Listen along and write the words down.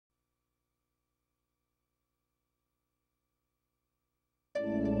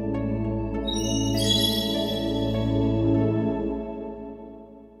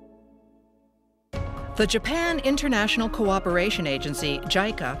The Japan International Cooperation Agency,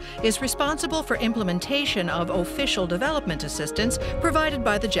 JICA, is responsible for implementation of official development assistance provided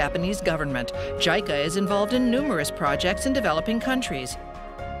by the Japanese government. JICA is involved in numerous projects in developing countries.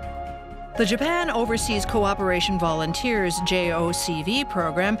 The Japan Overseas Cooperation Volunteers JOCV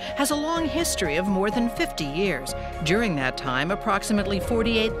program has a long history of more than 50 years. During that time, approximately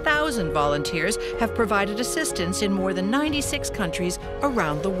 48,000 volunteers have provided assistance in more than 96 countries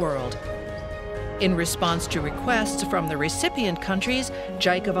around the world. In response to requests from the recipient countries,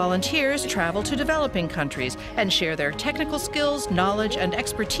 JICA volunteers travel to developing countries and share their technical skills, knowledge, and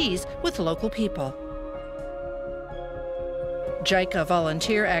expertise with local people. JICA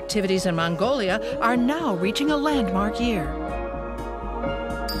volunteer activities in Mongolia are now reaching a landmark year.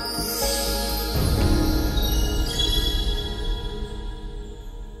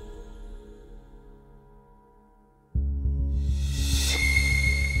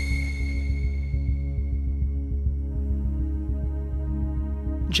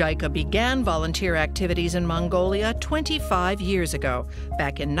 JICA began volunteer activities in Mongolia 25 years ago,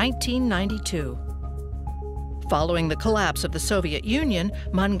 back in 1992. Following the collapse of the Soviet Union,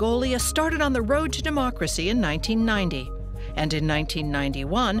 Mongolia started on the road to democracy in 1990. And in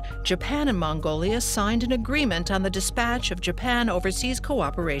 1991, Japan and Mongolia signed an agreement on the dispatch of Japan Overseas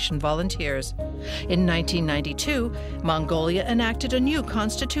Cooperation Volunteers. In 1992, Mongolia enacted a new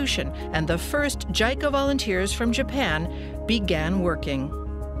constitution, and the first JICA volunteers from Japan began working.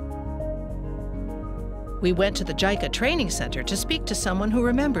 We went to the JICA Training Center to speak to someone who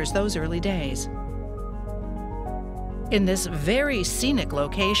remembers those early days. In this very scenic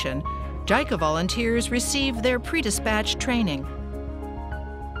location, JICA volunteers received their pre-dispatch training.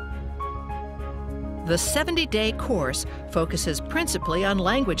 The 70-day course focuses principally on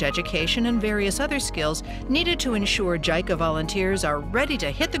language education and various other skills needed to ensure JICA volunteers are ready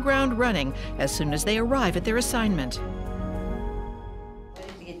to hit the ground running as soon as they arrive at their assignment.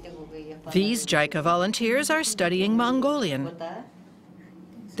 These JICA volunteers are studying Mongolian.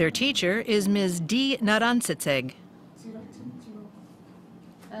 Their teacher is Ms. D. Naransetseg.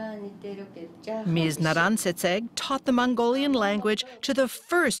 Ms. Naransetseg taught the Mongolian language to the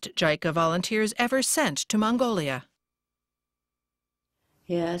first JICA volunteers ever sent to Mongolia.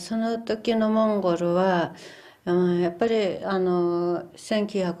 その時のモンゴルはやっぱり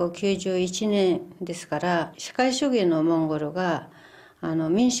1991年ですから社会主義のモンゴルが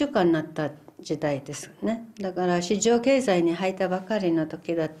民主化になった時代ですね。だから市場経済に入ったばかりの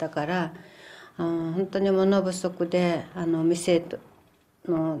時だったから本当に物不足で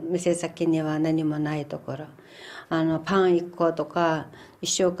店先には何もないところパン1個とか1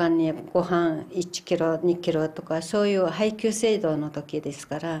週間にご飯1キロ2キロとかそういう配給制度の時です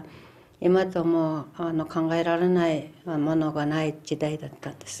から今とも考えられないものがない時代だった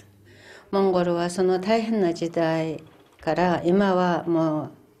んです。モンゴルはその大変な時代から今は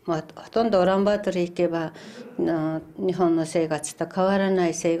もうほとんどウランバートル行けば日本の生活と変わらな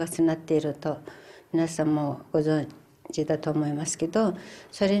い生活になっていると皆さんもご存知だと思いますけど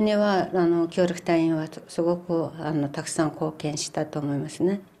それには協力隊員はすごくたくさん貢献したと思います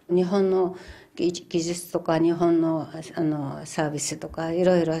ね。日本の技術とか日本のサービスとかい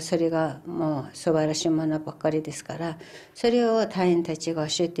ろいろそれがもう素晴らしいものばっかりですからそれを隊員たちが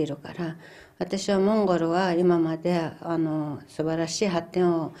教えているから私はモンゴルは今まで素晴らしい発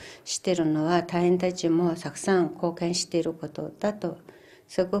展をしているのは隊員たちもたくさん貢献していることだと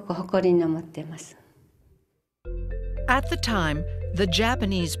すごく誇りに思っています。At the time, the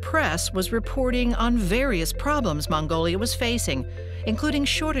Japanese press was reporting on various problems Mongolia was facing, including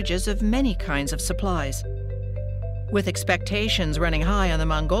shortages of many kinds of supplies. With expectations running high on the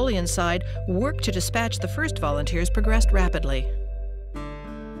Mongolian side, work to dispatch the first volunteers progressed rapidly.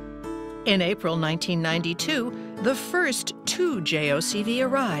 In April 1992, the first 2 JOCV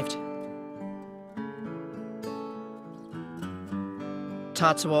arrived.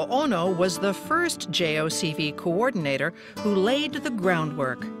 Tatsuo Ono was the first JOCV coordinator who laid the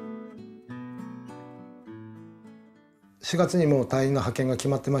groundwork. 4月にもう隊員の派遣が決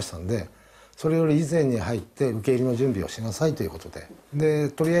まってましたんで、それより以前に入って受け入れの準備をしなさいということで、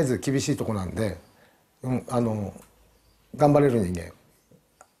とりあえず厳しいとこなんで、頑張れる人間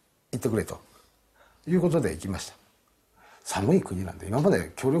行ってくれということで行きました。寒い国なんで、今ま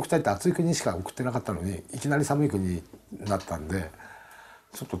で協力隊って暑い国しか送ってなかったのにいきなり寒い国になったんで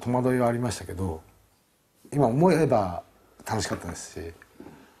ちょっと戸惑いはありましたけど、今思えば楽しかったですし、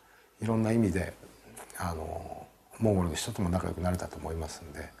いろんな意味でモンゴルの人とも仲良くなれたと思います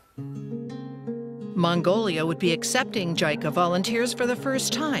んで。Mongolia would be accepting JICA volunteers for the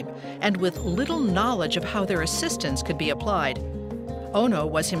first time, and with little knowledge of how their assistance could be applied. Ono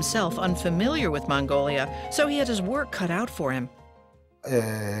was himself unfamiliar with Mongolia, so he had his work cut out for him.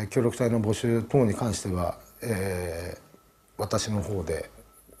 協力隊の募集等に関しては、私の方で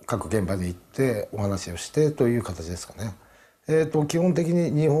各現場に行ってお話をしてという形ですかね。基本的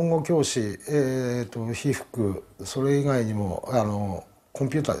に日本語教師、被服、それ以外にもコン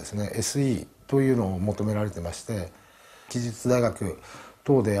ピューターですね、SE というのを求められてまして、技術大学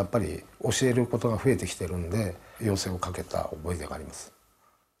等でやっぱり教えることが増えてきてるんで、要請をかけた覚えがあります。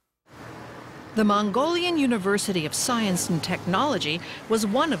The Mongolian University of Science and Technology was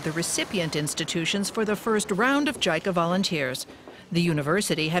one of the recipient institutions for the first round of JICA volunteers. The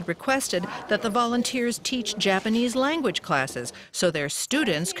university had requested that the volunteers teach Japanese language classes so their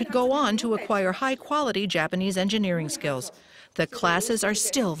students could go on to acquire high-quality Japanese engineering skills. The classes are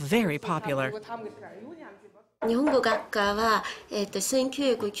still very popular. 日本語学科は、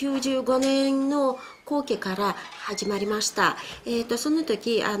1995年の後期から始まりました。その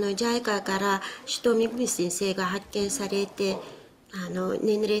時JICA から首藤恵先生が発見されて、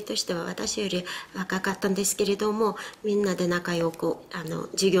年齢としては私より若かったんですけれども、みんなで仲良く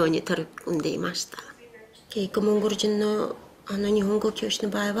授業に取り組んでいました。ケイクモンゴル人の日本語教師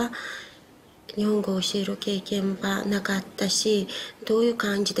の場合は、日本語を教える経験はなかったし、どういう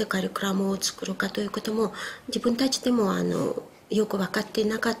感じでカリキュラムを作るかということも自分たちでもよく分かってい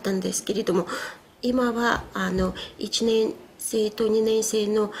なかったんですけれども、今は1年生と2年生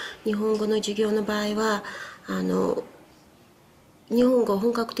の日本語の授業の場合は日本語、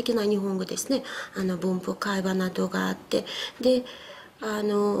本格的な日本語ですね、文法会話などがあって、で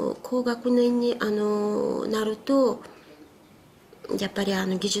高学年になるとやっぱり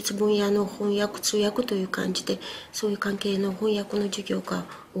技術分野の翻訳通訳という感じで、そういう関係の翻訳の授業が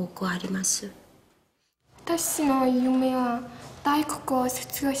多くあります。私の夢は大学を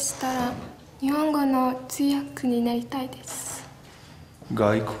卒業したら日本語の通訳になりたいです。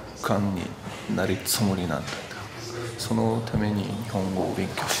外国官になるつもりなんだ。そのために日本語を勉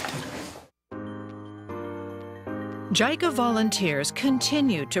強している。JICA volunteers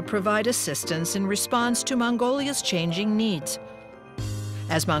continue to provide assistance in response to Mongolia's changing needs.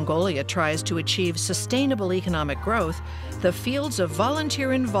 As Mongolia tries to achieve sustainable economic growth, the fields of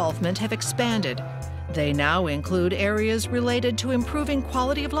volunteer involvement have expanded. They now include areas related to improving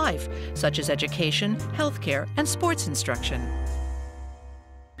quality of life, such as education, healthcare, and sports instruction.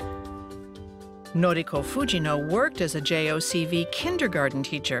 Noriko Fujino worked as a JOCV kindergarten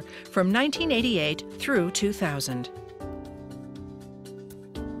teacher from 1988 through 2000.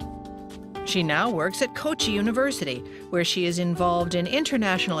 She now works at Kochi University, where she is involved in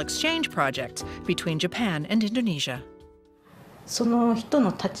international exchange projects between Japan and Indonesia. その人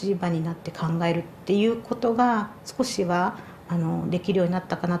の立場になって考えるっていうことが少しはできるようになっ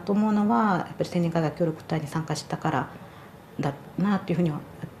たかなと思うのは、やっぱり青年海外協力隊に参加したからだなというふうには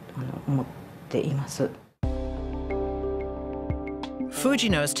思っています。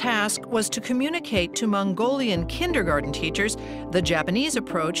Fujino's task was to communicate to Mongolian kindergarten teachers the Japanese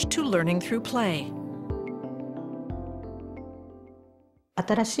approach to learning through play.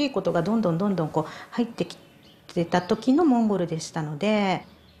 新しいことがどんどんこう入ってきてた時のモンゴルでしたので、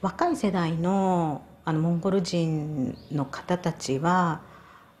若い世代のモンゴル人の方たちは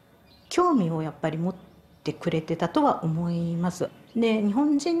興味をやっぱり持ってくれてたとは思います。で、日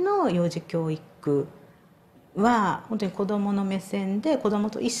本人の幼児教育は本当に子どもの目線で子ども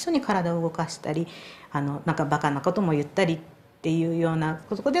と一緒に体を動かしたりなんかバカなことも言ったりっていうような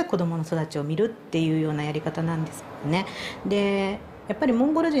ことで子どもの育ちを見るっていうようなやり方なんですよね。でやっぱりモ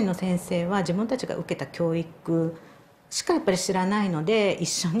ンゴル人の先生は自分たちが受けた教育しかやっぱり知らないので、一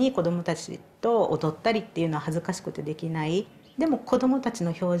緒に子どもたちと踊ったりっていうのは恥ずかしくてできない。でも子どもたち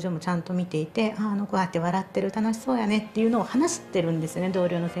の表情もちゃんと見ていて、あの子あって笑ってる、楽しそうやねっていうのを話してるんですよね、同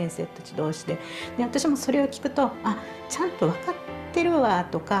僚の先生たち同士で。で私もそれを聞くと、ちゃんと分かってるわ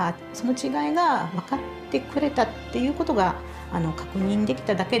とか、その違いが分かってくれたっていうことが確認でき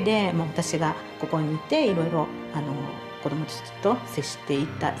ただけで、もう私がここにいていろいろ子どもたちと接してい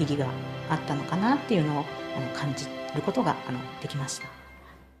た意義があったのかなっていうのを感じることができました。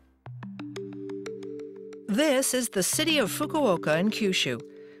This is the city of Fukuoka in Kyushu.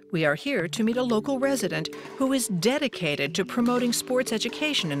 We are here to meet a local resident who is dedicated to promoting sports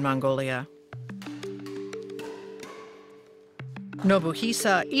education in Mongolia.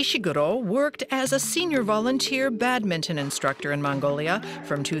 Nobuhisa Ishiguro worked as a senior volunteer badminton instructor in Mongolia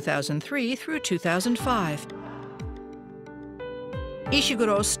from 2003 through 2005.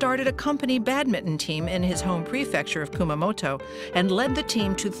 Ishiguro started a company badminton team in his home prefecture of Kumamoto and led the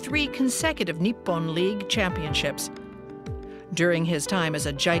team to 3 consecutive Nippon League championships. During his time as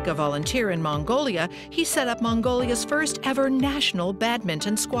a JICA volunteer in Mongolia, he set up Mongolia's first ever national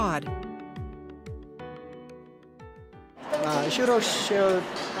badminton squad.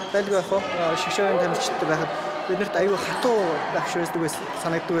 биднэрт аюу хатуу багш байсан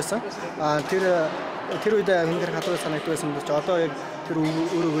санагддаг байсан. Тэр үед үнээр хатуу санагддаг байсан бол одоо яг тэр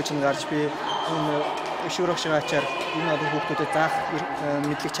өөрөө чинь гарч би шүүрөгч ачаар энэ олон хүүхдүүдэд заах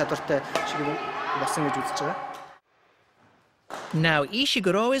мэдлэг чадвартай шиг болсон гэж үзэж байгаа. Now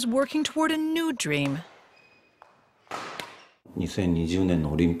Ishiguro is working toward a new dream. 2020年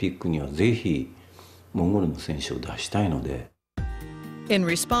のオリンピックにはぜひモンゴルの選手を出したいので。 In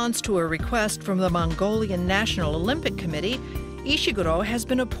response to a request from the Mongolian National Olympic Committee, Ishiguro has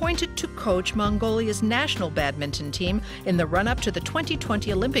been appointed to coach Mongolia's national badminton team in the run-up to the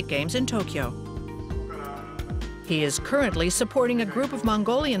 2020 Olympic Games in Tokyo. He is currently supporting a group of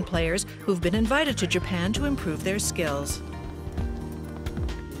Mongolian players who've been invited to Japan to improve their skills.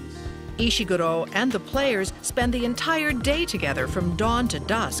 Ishiguro and the players spend the entire day together from dawn to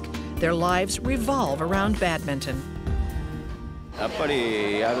dusk. Their lives revolve around badminton. やっぱ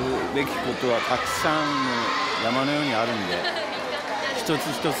りやるべきことはたくさん山のようにあるんで、一つ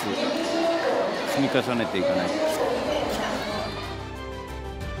一つ積み重ねていかないと。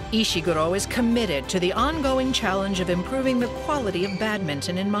Ishiguro is committed to the ongoing challenge of improving the quality of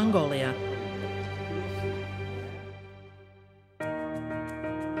badminton in Mongolia.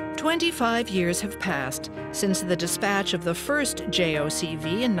 25 years have passed since the dispatch of the first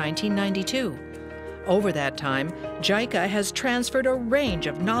JOCV in 1992. Over that time, JICA has transferred a range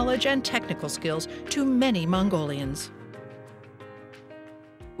of knowledge and technical skills to many Mongolians.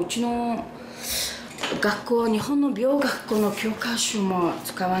 うちの学校、日本の美容学校の教科書も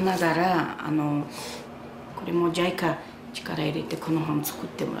使わながら、これも JICA 力入れてこの本作っ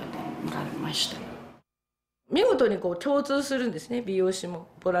てもらいました。見事にこう共通するんですね。美容師も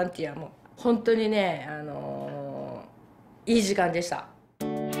ボランティアも本当にね、いい時間でした。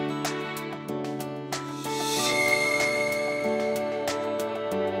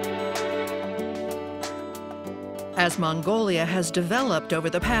 As Mongolia has developed over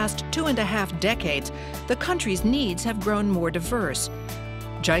the past 2.5 decades, the country's needs have grown more diverse.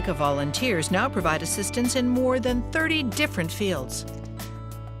 JICA volunteers now provide assistance in more than 30 different fields.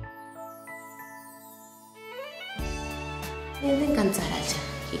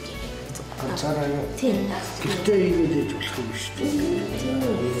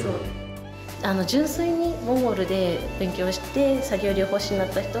 純粋にモンゴルで勉強して作業療法士になっ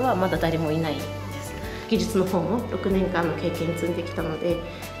た人はまだ誰もいない。 技術の方も6年間の経験積んできたので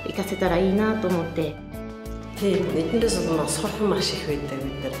活かせたらいいなと思って。Нийтнээс бол сурах маш их байдаг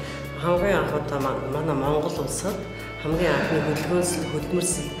бид нар. Хамгийн анхудаа манай Монгол улсад хамгийн анхны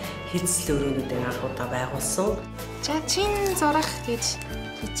хөдөлмөрс хийцэл өрөөнүүдийг анхудаа байгуулсан. За чин зурах гэж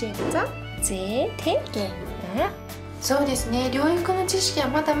хичээлээ. Зэ тэг. そうですね。療育の知識は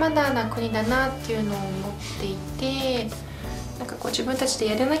まだまだな国だなっていうのを思っていて。 なんかこう自分たちで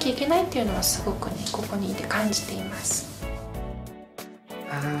やらなきゃいけないっていうのはすごくねここにいて感じています。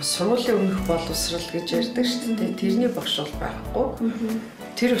Сургуулийн өмнөх боловсрал гэж ярьдаг шүү дээ. Тэрний багш бол байхгүй.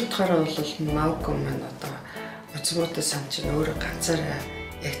 Тэр утгаараа бол Малком маань одоо Уцмуутай сан чинь өөрөө ганцаараа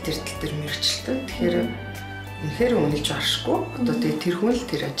яг тэр тал дээр мэрэгчлээ. Тэгэхээр үнэхээр үнэлж баршгүй. Одоо тэр хүн л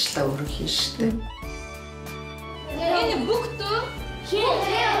тэр ажлаа өөрөө хийн шүү дээ. Энэ бүгд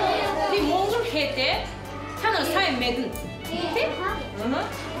би монгол хэлтэй та нар сайн мэднэ.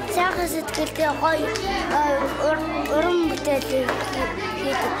 Сайхан сэтгэлтэй гоё уран бүтээл хийдэг.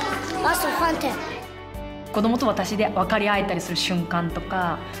 Бас ухаантай. 子供と私で分かり合えたりする瞬間と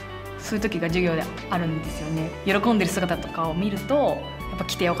か、そういう時が授業であるんですよね。喜んでる姿とかを見ると、やっぱ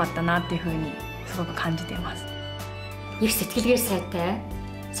来てよかったなっていう風にすごく感じています。Их сэтгэлгээр сайтай,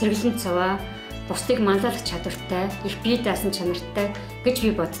 сэргэлэн цаваа, бусдыг манлайлах чадвартай, их бие даасан чанартай гэж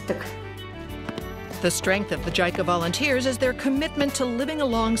би боддог. The strength of the JICA volunteers is their commitment to living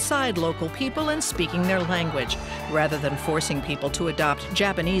alongside local people and speaking their language. Rather than forcing people to adopt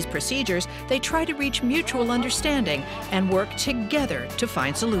Japanese procedures, they try to reach mutual understanding and work together to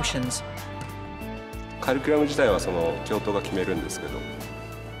find solutions. カリキュラム自体はその教頭が決めるんですけど、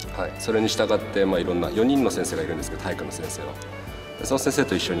はい、それに従っていろんな4人の先生がいるんですけど、体育の先生はその先生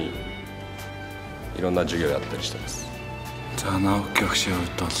と一緒にいろんな授業をやったりしてます。За наукын багшийн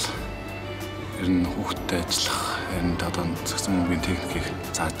хувьд бол ер нь хүүхдтэй ажиллах, ер нь одоо зохицон мөнгөний техникийг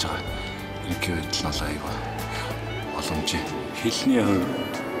зааж байгаа ерөнхий байдал нь аюул боломжтой. Хэлний хувьд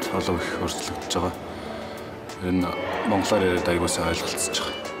толгой их хурцлагдж байгаа. Ер нь монголоор яриад аюул сайн ойлголцож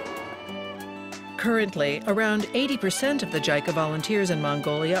байгаа. Currently, around 80% of the JICA volunteers in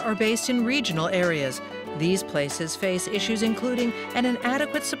Mongolia are based in regional areas. These places face issues including an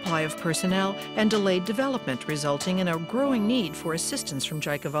inadequate supply of personnel and delayed development, resulting in a growing need for assistance from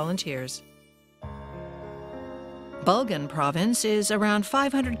JICA volunteers. Bulgan province is around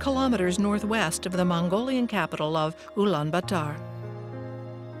 500 kilometers northwest of the Mongolian capital of Ulaanbaatar.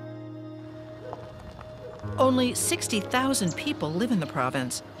 Only 60,000 people live in the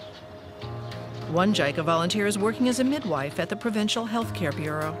province. One JICA volunteer is working as a midwife at the Provincial Healthcare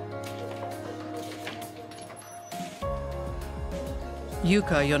Bureau.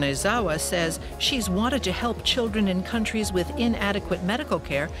 Yuka Yonezawa says she's wanted to help children in countries with inadequate medical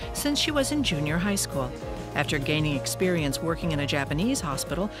care since she was in junior high school. After gaining experience working in a Japanese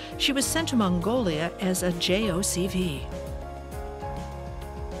hospital, she was sent to Mongolia as a JOCV.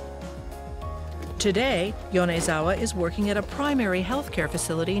 Today, Yonezawa is working at a primary healthcare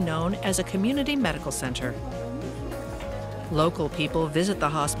facility known as a community medical center. Local people visit the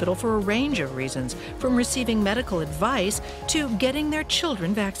hospital for a range of reasons, from receiving medical advice to getting their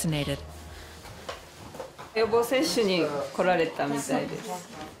children vaccinated. 予防接種に来られたみたいです。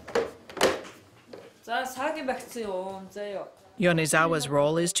 Yonezawa's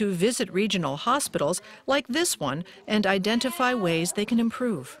role is to visit regional hospitals like this one and identify ways they can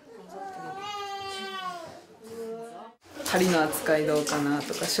improve. 針の扱いどうかな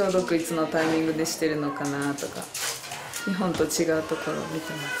とか、消毒いつのタイミングでしてるのかなとか、日本と違うところを見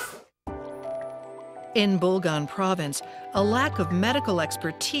てます。 In Bulgan province, a lack of medical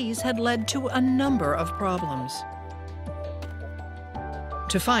expertise had led to a number of problems.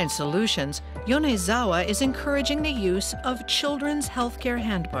 To find solutions, Yonezawa is encouraging the use of children's healthcare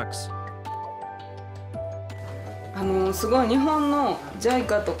handbooks. すごい日本の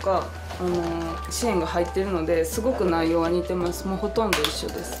JICA とか支援が入っているので、すごく内容は似てます。もうほとんど一緒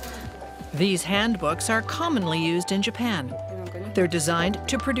です。 These handbooks are commonly used in Japan. They're designed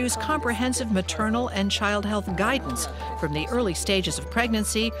to produce comprehensive maternal and child health guidance from the early stages of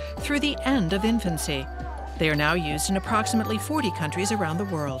pregnancy through the end of infancy. They are now used in approximately 40 countries around the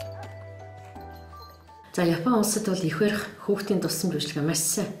world. За Япон улсад бол их барих хүүхдийн тусламж үйлчилгээ маш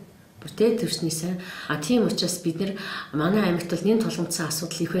сайн. Бүтээ төрснийсээ тийм учраас бид нар манай аймагт бол нэн тулгымцсан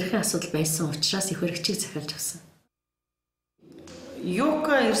асуудал их барихын асуудал байсан учраас их баригчийг захиалж авсан.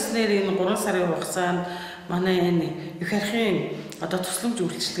 Юка ирснээр энэ 3 сарын хугацаанд манай энэ их барихын тусламж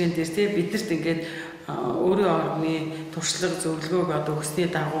үйлчилгээнд дээр бидэрт ингээд өөрийн орны туршлага зөвлөгөөг өгсний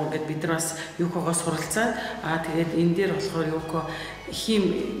дагуу ингээд бид нар бас Юкогоос суралцаад тэгээд энэ дээр болохоор Юко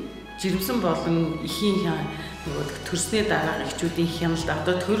хим жирэмсэн болон ихийн төрсний дараа эхчүүдийн хяналт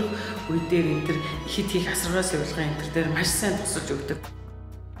одоо төр үе дээр энэ төр ихэд хийх асаргаас явуулгын энэ төр дээр маш сайн тусалж өгдөг.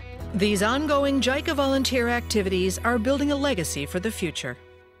 These ongoing JICA volunteer activities are building a legacy for the future.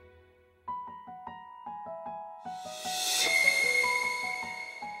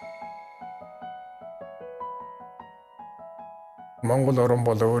 Монгол орн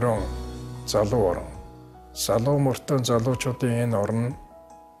бол өөрөө залуу орн. Залуу мөртөө залуучуудын энэ орн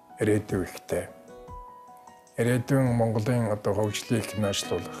ирээдүйн ихтэй. Ирээдүйн Монголын одоо хөгжлийг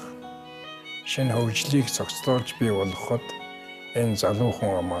наашлуулах, шинэ хөгжлийг зохицуулж бий болгоход энэ залуу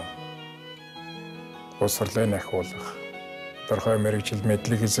хүн амаа усрлын ахиулах, тодорхой мэргэжил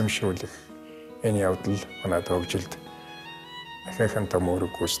мэдлэг эзэмшүүлэх энэ явдал манайд хөгжилд ахихан том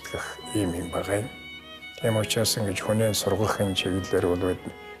үүрэг гүйцэтгэх ийм юм байгаа юм. Тийм учраас ингэж хүнээ сургахын чиглэлээр бол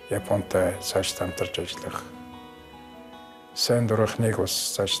Японтай цааш хамтарч ажиллах. Сайн дурахныг бас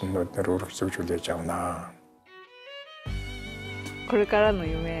цааш нь өдөр үргэлж зөвжүүлж явна. これからの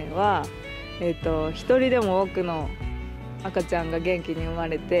夢は、一人でも多くの赤ちゃんが元気に生ま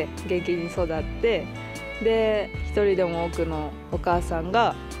れて元気に育ってで一人でも多くのお母さん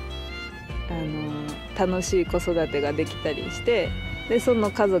が楽しい子育てができたりしてでそ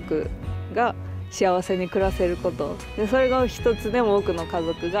の家族が幸せに暮らせることでそれが一つでも多くの家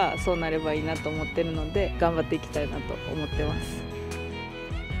族がそうなればいいなと思ってるので頑張っていきたいなと思ってます。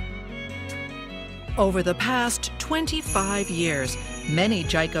 Over the past 25 years, many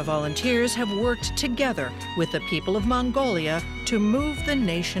JICA volunteers have worked together with the people of Mongolia to move the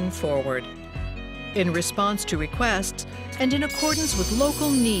nation forward. In response to requests and in accordance with local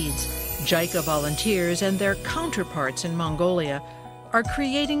needs, JICA volunteers and their counterparts in Mongolia are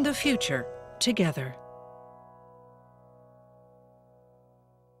creating the future together.